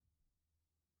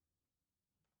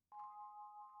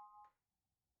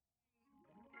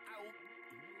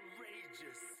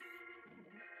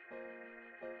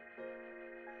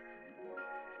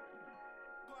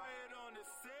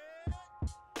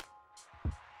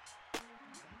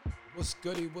What's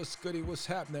goody? What's goody? What's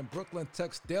happening? Brooklyn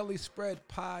Tech's Daily Spread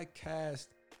Podcast,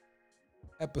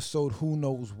 episode Who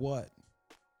Knows What?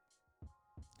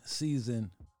 Season,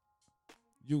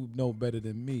 you know better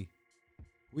than me.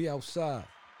 We outside.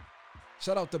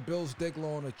 Shout out to Bills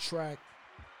Diggler on the track.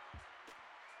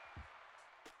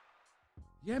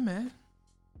 Yeah, man.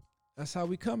 That's how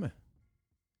we coming.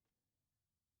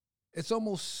 It's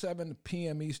almost 7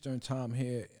 p.m. Eastern time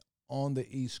here on the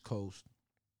East Coast.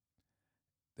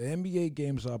 The NBA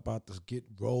games are about to get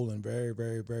rolling very,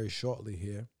 very, very shortly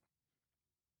here.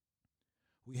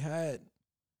 We had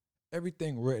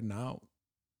everything written out,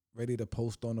 ready to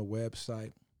post on the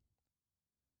website.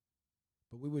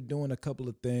 But we were doing a couple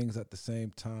of things at the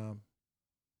same time.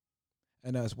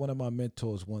 And as one of my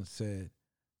mentors once said,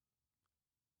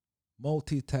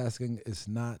 multitasking is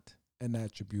not an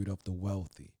attribute of the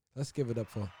wealthy. Let's give it up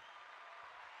for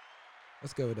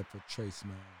Trace,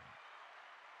 man.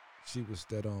 She was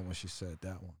dead on when she said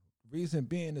that one. Reason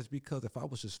being is because if I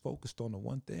was just focused on the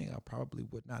one thing, I probably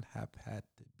would not have had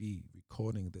to be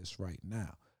recording this right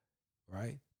now,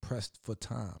 right? Pressed for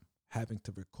time, having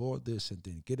to record this and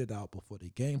then get it out before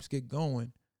the games get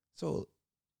going. So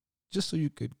just so you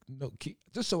could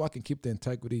just so I can keep the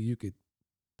integrity, you could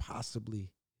possibly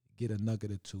get a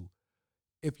nugget or two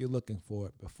if you're looking for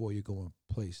it before you go and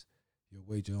place your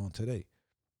wager on today.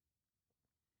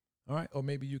 All right, or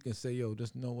maybe you can say, yo,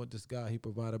 just know what, this guy, he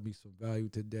provided me some value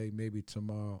today. Maybe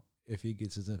tomorrow, if he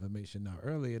gets his information out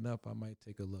early enough, I might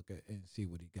take a look at and see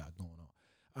what he got going on.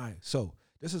 All right, so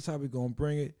this is how we're going to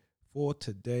bring it for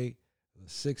today, the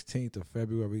 16th of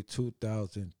February,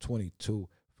 2022.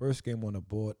 First game on the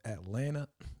board, Atlanta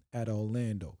at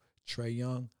Orlando. Trae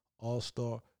Young,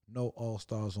 all-star, no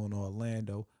all-stars on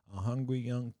Orlando. A hungry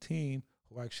young team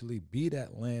who actually beat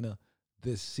Atlanta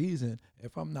this season,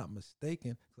 if I'm not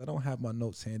mistaken, because I don't have my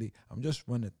notes handy. I'm just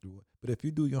running through it. But if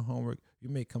you do your homework, you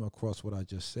may come across what I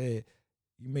just said.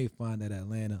 You may find that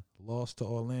Atlanta lost to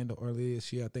Orlando earlier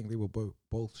this year. I think they were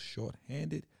both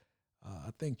short-handed. I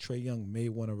think Trae Young may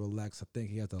want to relax. I think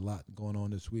he has a lot going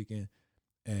on this weekend.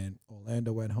 And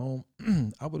Orlando at home,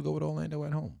 I would go with Orlando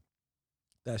at home.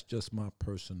 That's just my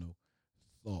personal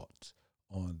thoughts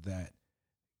on that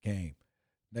game.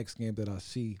 Next game that I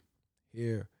see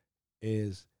here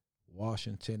is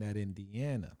Washington at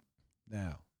Indiana.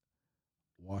 Now,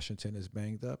 Washington is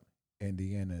banged up.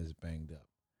 Indiana is banged up.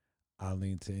 I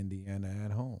lean to Indiana at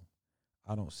home.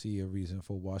 I don't see a reason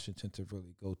for Washington to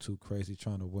really go too crazy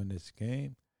trying to win this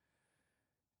game.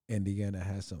 Indiana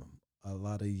has a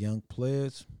lot of young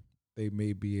players. They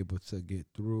may be able to get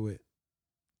through it.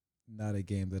 Not a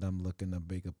game that I'm looking to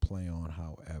make a play on,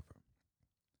 however.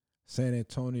 San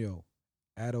Antonio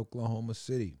at Oklahoma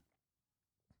City.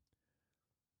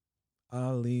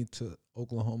 I lean to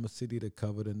Oklahoma City to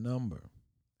cover the number.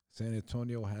 San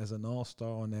Antonio has an all-star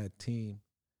on that team,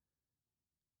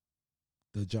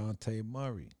 DeJounte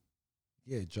Murray.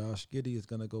 Yeah, Josh Giddey is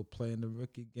going to go play in the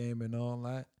rookie game and all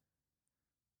that.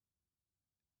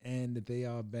 And they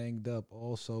are banged up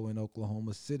also in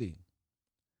Oklahoma City.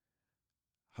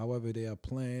 However, they are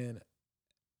playing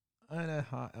at a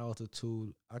high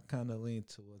altitude. I kind of lean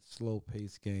to a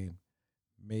slow-paced game.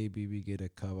 Maybe we get a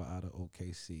cover out of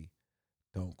OKC.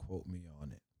 Don't quote me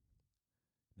on it.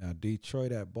 Now,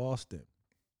 Detroit at Boston.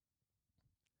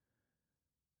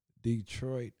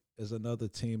 Detroit is another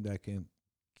team that can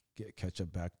catch a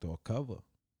backdoor cover.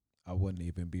 I wouldn't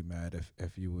even be mad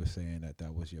if you were saying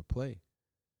that was your play.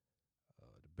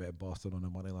 The bet Boston on the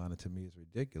money line to me is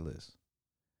ridiculous.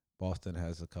 Boston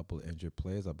has a couple of injured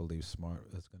players. I believe Smart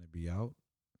is going to be out.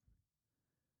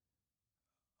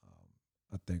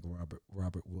 I think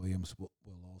Robert Williams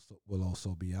will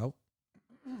also be out.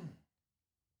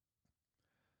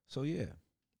 So, yeah,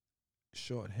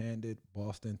 short-handed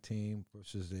Boston team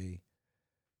versus a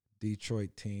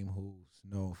Detroit team who's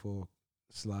known for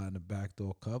sliding the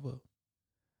backdoor cover.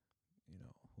 You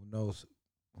know, who knows?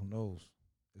 Who knows?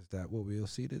 Is that what we'll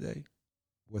see today?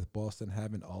 With Boston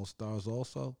having all-stars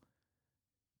also?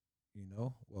 You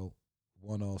know, well,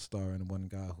 one all-star and one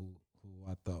guy who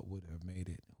I thought would have made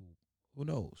it. Who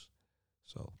knows?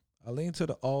 So I lean to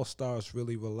the all-stars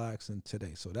really relaxing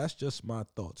today. So that's just my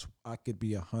thoughts. I could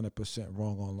be 100%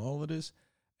 wrong on all of this,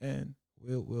 and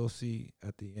we'll see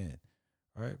at the end.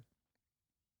 All right?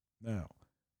 Now,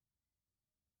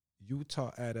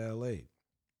 Utah at LA.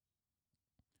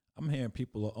 I'm hearing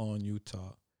people are on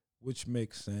Utah, which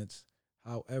makes sense.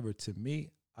 However, to me,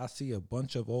 I see a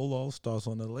bunch of old all-stars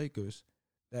on the Lakers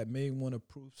that may want to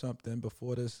prove something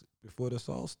before this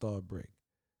all-star break.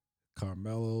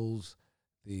 Carmelo's,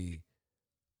 the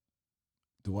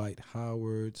Dwight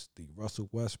Howards, the Russell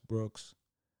Westbrooks.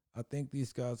 I think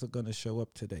these guys are going to show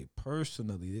up today.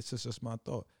 Personally, this is just my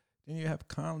thought. Then you have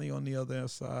Conley on the other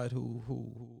side,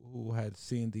 who had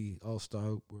seen the All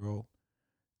Star world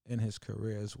in his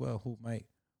career as well, who might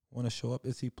want to show up.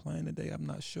 Is he playing today? I'm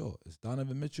not sure. Is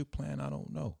Donovan Mitchell playing? I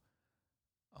don't know.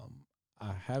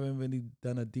 I haven't really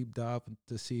done a deep dive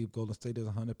to see if Golden State is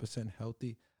 100%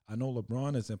 healthy. I know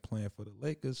LeBron isn't playing for the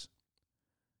Lakers,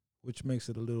 which makes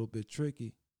it a little bit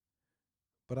tricky.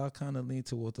 But I kind of lean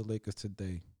toward the Lakers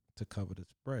today to cover the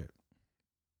spread.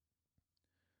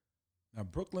 Now,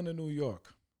 Brooklyn and New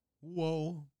York.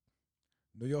 Whoa.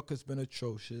 New York has been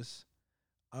atrocious.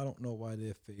 I don't know why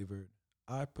they're favored.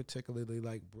 I particularly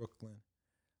like Brooklyn.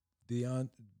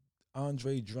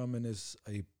 Andre Drummond is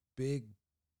a big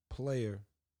player,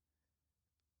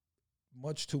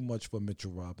 much too much for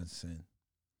Mitchell Robinson.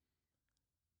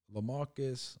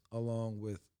 LaMarcus, along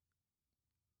with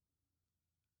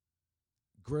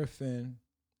Griffin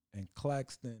and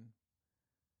Claxton,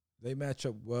 they match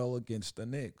up well against the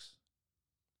Knicks.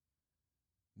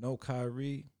 No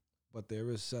Kyrie, but there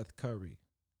is Seth Curry.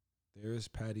 There is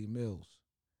Patty Mills.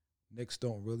 Knicks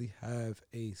don't really have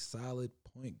a solid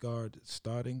point guard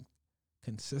starting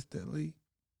consistently.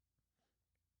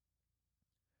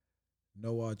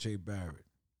 No RJ Barrett.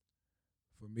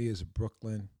 For me, it's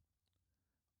Brooklyn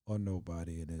or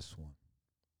nobody in this one.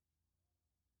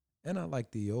 And I like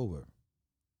the over.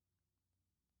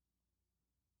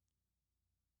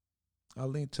 I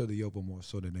lean to the over more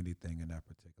so than anything in that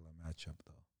particular matchup,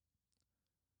 though.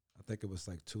 I think it was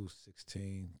like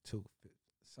 216,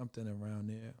 something around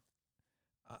there.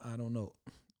 I don't know.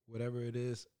 Whatever it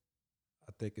is,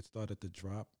 I think it started to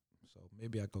drop. So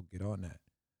maybe I go get on that.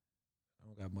 I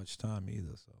don't got much time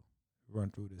either, so run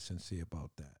through this and see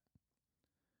about that.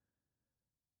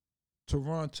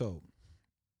 Toronto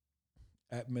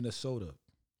at Minnesota.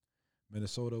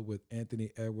 Minnesota with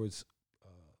Anthony Edwards'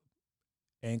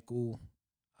 ankle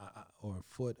or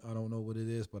foot. I don't know what it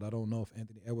is, but I don't know if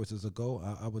Anthony Edwards is a go.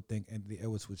 I would think Anthony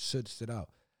Edwards should sit out.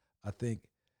 I think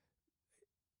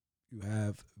you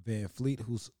have Van Fleet,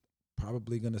 who's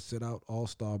probably going to sit out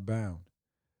All-Star bound.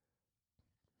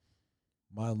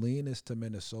 My lean is to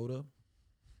Minnesota.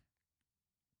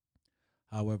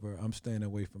 However, I'm staying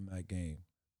away from that game.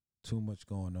 Too much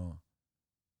going on.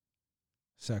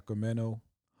 Sacramento,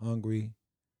 hungry.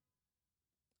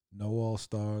 No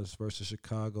All-Stars versus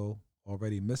Chicago.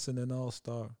 Already missing an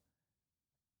All-Star.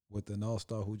 With an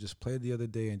All-Star who just played the other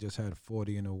day and just had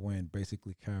 40 in a win,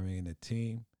 basically carrying the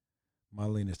team. My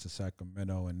lean is to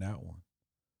Sacramento in that one.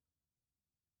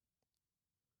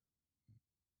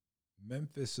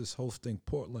 Memphis is hosting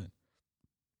Portland.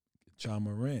 Ja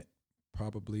Morant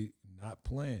probably not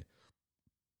playing.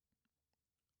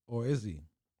 Or is he?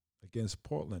 Against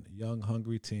Portland, a young,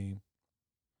 hungry team.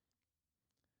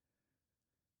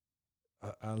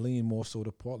 I lean more so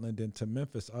to Portland than to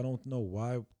Memphis. I don't know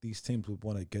why these teams would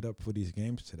want to get up for these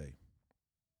games today.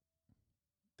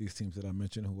 These teams that I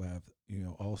mentioned who have,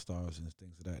 all-stars and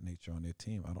things of that nature on their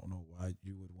team. I don't know why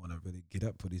you would want to really get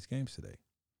up for these games today.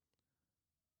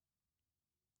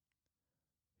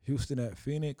 Houston at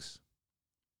Phoenix.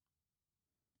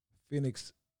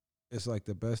 Phoenix is like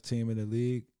the best team in the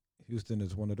league. Houston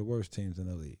is one of the worst teams in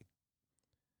the league.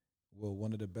 Will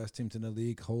one of the best teams in the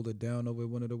league hold it down over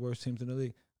one of the worst teams in the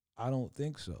league? I don't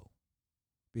think so.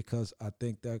 Because I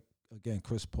think that, again,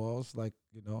 Chris Paul's like,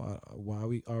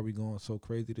 why are we going so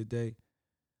crazy today?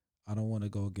 I don't want to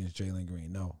go against Jalen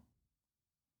Green. No.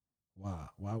 Why?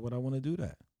 Why would I want to do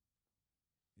that?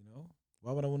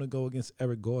 Why would I want to go against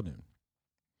Eric Gordon?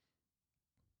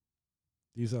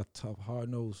 These are tough,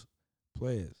 hard-nosed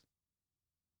players.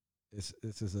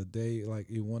 This is a day like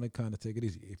you want to kind of take it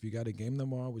easy. If you got a game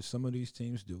tomorrow, which some of these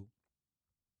teams do,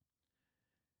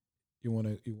 you want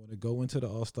to go into the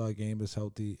All-Star game as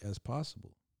healthy as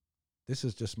possible. This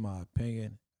is just my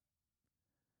opinion.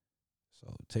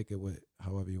 So take it with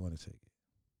however you want to take it.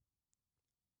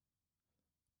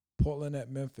 Portland at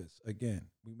Memphis. Again,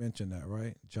 we mentioned that,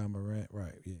 right? Ja Morant,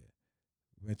 right, yeah.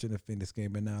 We mentioned the Phoenix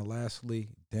game. And now lastly,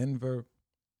 Denver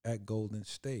at Golden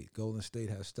State. Golden State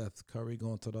has Steph Curry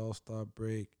going to the All-Star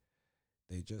break.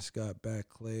 They just got back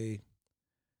Clay.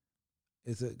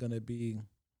 Is it going to be,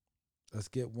 let's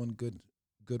get one good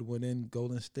one in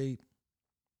Golden State?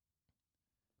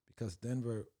 Because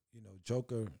Denver,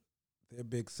 Joker, their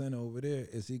big center over there,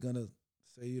 is he going to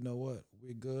say, you know what,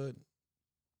 we're good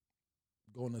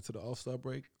going into the All-Star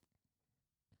break?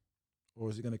 Or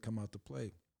is he going to come out to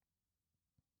play?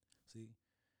 See,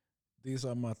 these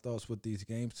are my thoughts with these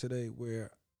games today,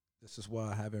 where this is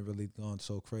why I haven't really gone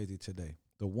so crazy today.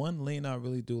 The one lean I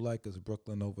really do like is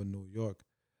Brooklyn over New York.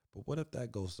 But what if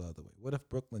that goes the other way? What if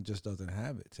Brooklyn just doesn't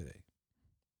have it today?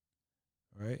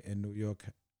 right? In New York,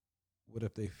 what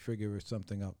if they figure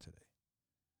something out today?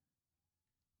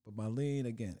 But my lean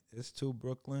again, it's to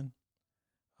Brooklyn.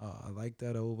 I like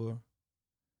that over.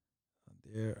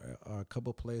 There are a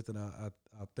couple plays that I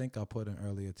think I put in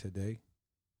earlier today.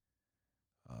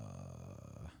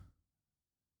 I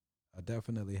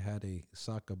definitely had a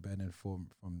soccer betting from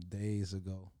days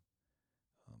ago.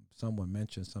 Someone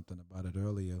mentioned something about it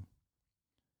earlier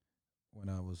when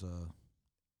I was in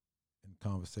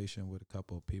conversation with a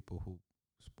couple of people who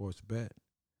sports bet,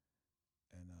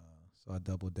 and so I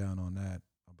doubled down on that.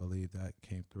 I believe that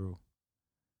came through.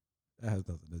 That has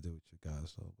nothing to do with you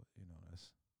guys, though. But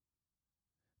that's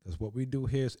because what we do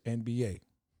here is NBA,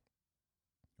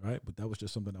 right? But that was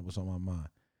just something that was on my mind,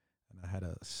 and I had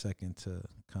a second to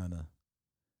kind of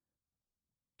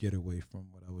get away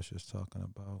from what I was just talking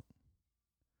about.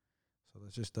 So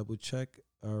let's just double check.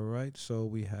 All right. So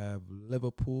we have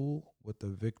Liverpool with the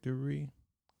victory.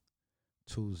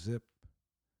 2-0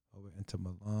 over into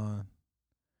Milan.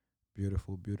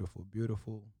 Beautiful, beautiful,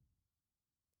 beautiful.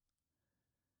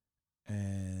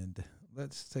 And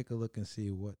let's take a look and see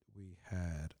what we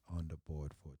had on the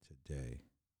board for today.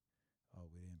 Oh,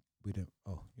 we didn't.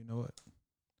 Oh, you know what?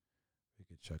 We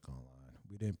could check online.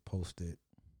 We didn't post it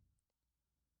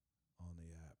on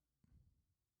the app.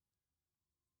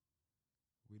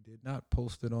 We did not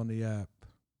post it on the app.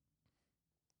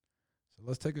 So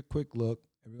let's take a quick look.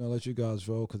 And we're going to let you guys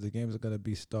roll because the games are going to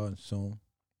be starting soon.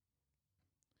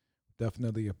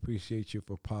 Definitely appreciate you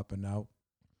for popping out.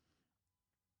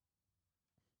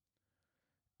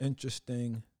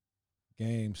 Interesting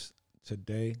games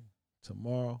today,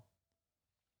 tomorrow.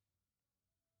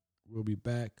 We'll be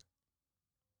back.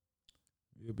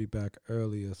 We'll be back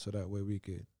earlier so that way we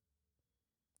could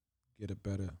get a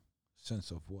better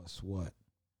sense of what's what.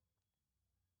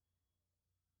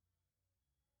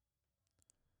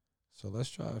 So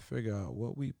let's try to figure out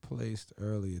what we placed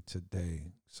earlier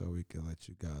today so we can let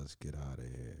you guys get out of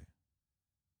here.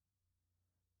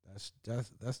 That's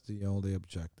the only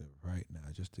objective right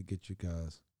now, just to get you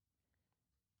guys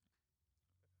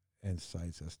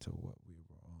insights as to what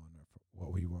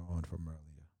we were on from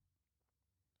earlier.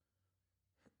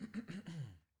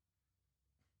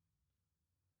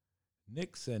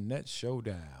 Knicks and Nets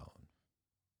showdown.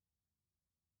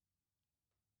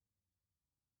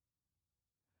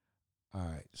 All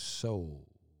right, so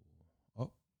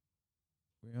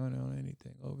we aren't on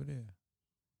anything over there.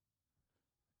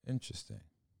 Interesting.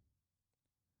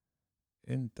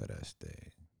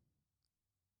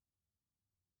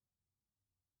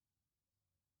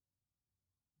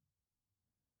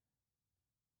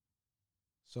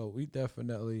 So we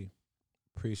definitely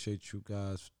appreciate you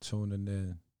guys tuning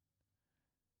in.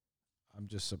 I'm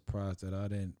just surprised that I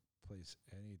didn't place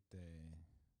anything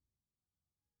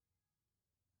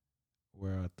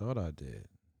where I thought I did.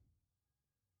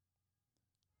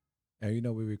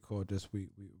 And we record this week.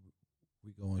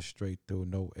 We going straight through,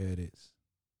 no edits.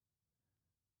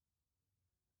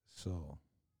 So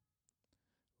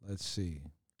let's see.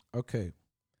 Okay.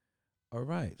 All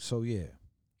right. So yeah,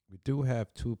 we do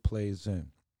have 2 plays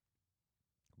in.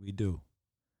 We do.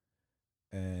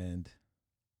 And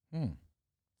we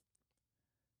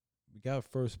got a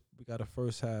first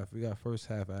half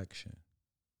action.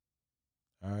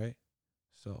 All right.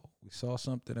 So we saw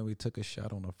something and we took a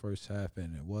shot on the first half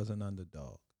and it was an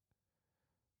underdog.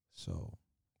 So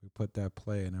we put that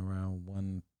play in around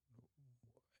 1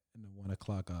 in the 1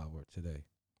 o'clock hour today.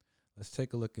 Let's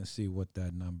take a look and see what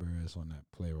that number is on that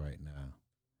play right now.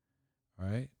 All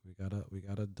right, we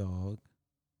got a dog,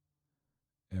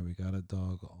 and we got a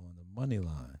dog on the money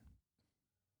line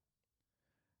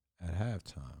at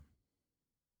halftime.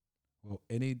 Will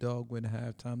any dog win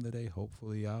halftime today?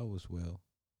 Hopefully ours will.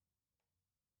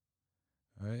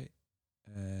 All right,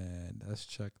 and let's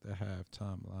check the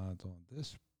halftime lines on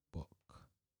this book.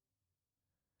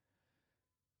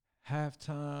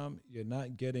 Halftime, you're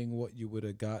not getting what you would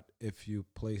have got if you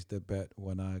placed the bet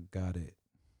when I got it.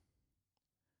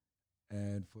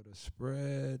 And for the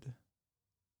spread,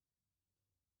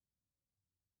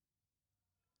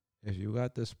 if you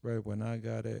got the spread when I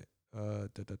got it,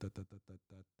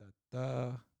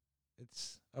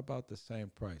 it's about the same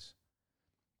price.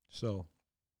 So,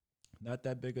 not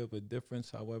that big of a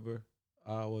difference. However,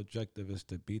 our objective is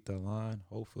to beat the line.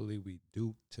 Hopefully, we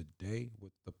do today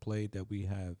with the play that we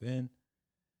have in.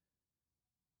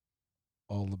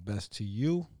 All the best to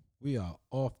you. We are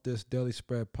off this Daily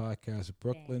Spread Podcast,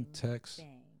 Brooklyn, Tex.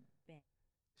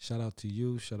 Shout out to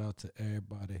you. Shout out to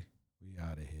everybody